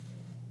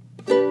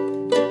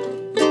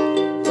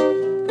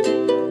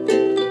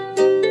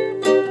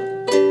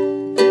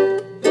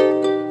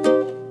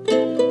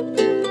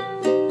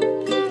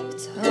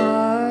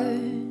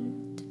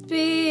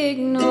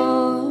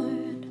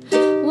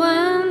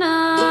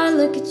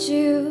at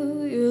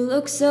you, you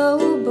look so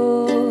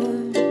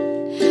bored.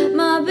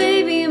 My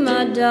baby,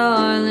 my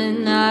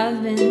darling,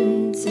 I've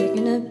been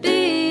taking a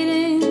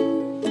beating.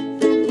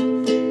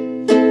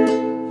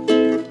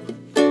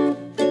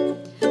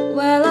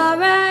 Well,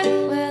 alright,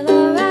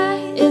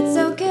 it's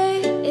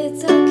okay,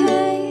 it's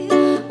okay.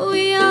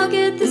 We all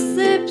get the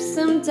slip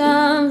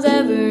sometimes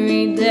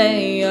every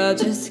day. I'll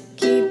just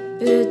keep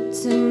it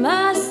to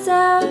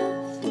myself.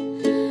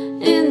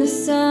 In the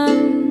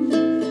sun,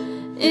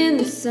 in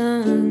the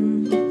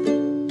sun.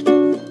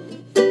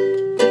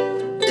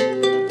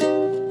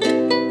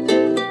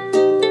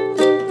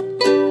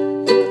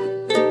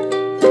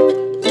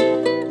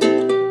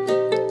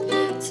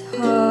 It's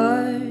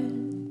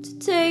hard to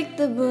take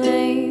the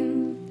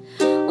blame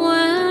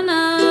when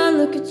I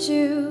look at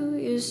you,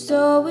 you're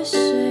so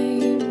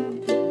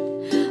ashamed.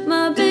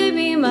 My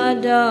baby, my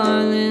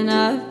darling,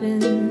 I've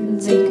been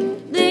thinking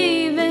of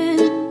leaving.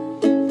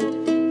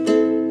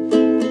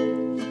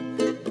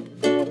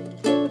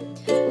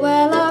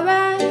 Well,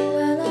 alright,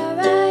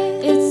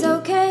 it's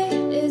okay,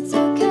 it's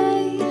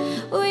okay.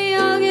 We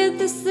all get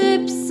the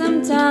slips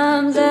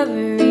sometimes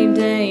every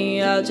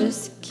day. I'll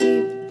just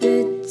keep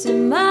it to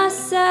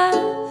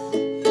myself.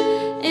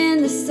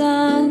 In the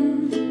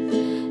sun,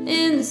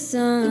 in the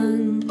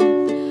sun.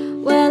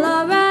 Well,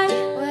 alright,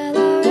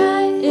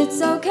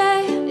 it's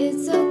okay,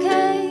 it's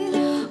okay.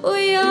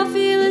 We all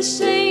feel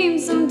ashamed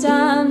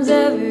sometimes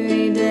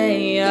every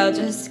day. I'll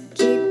just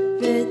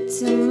keep it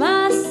to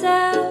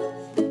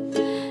myself.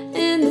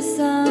 In the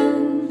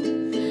sun,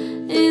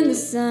 in the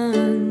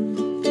sun.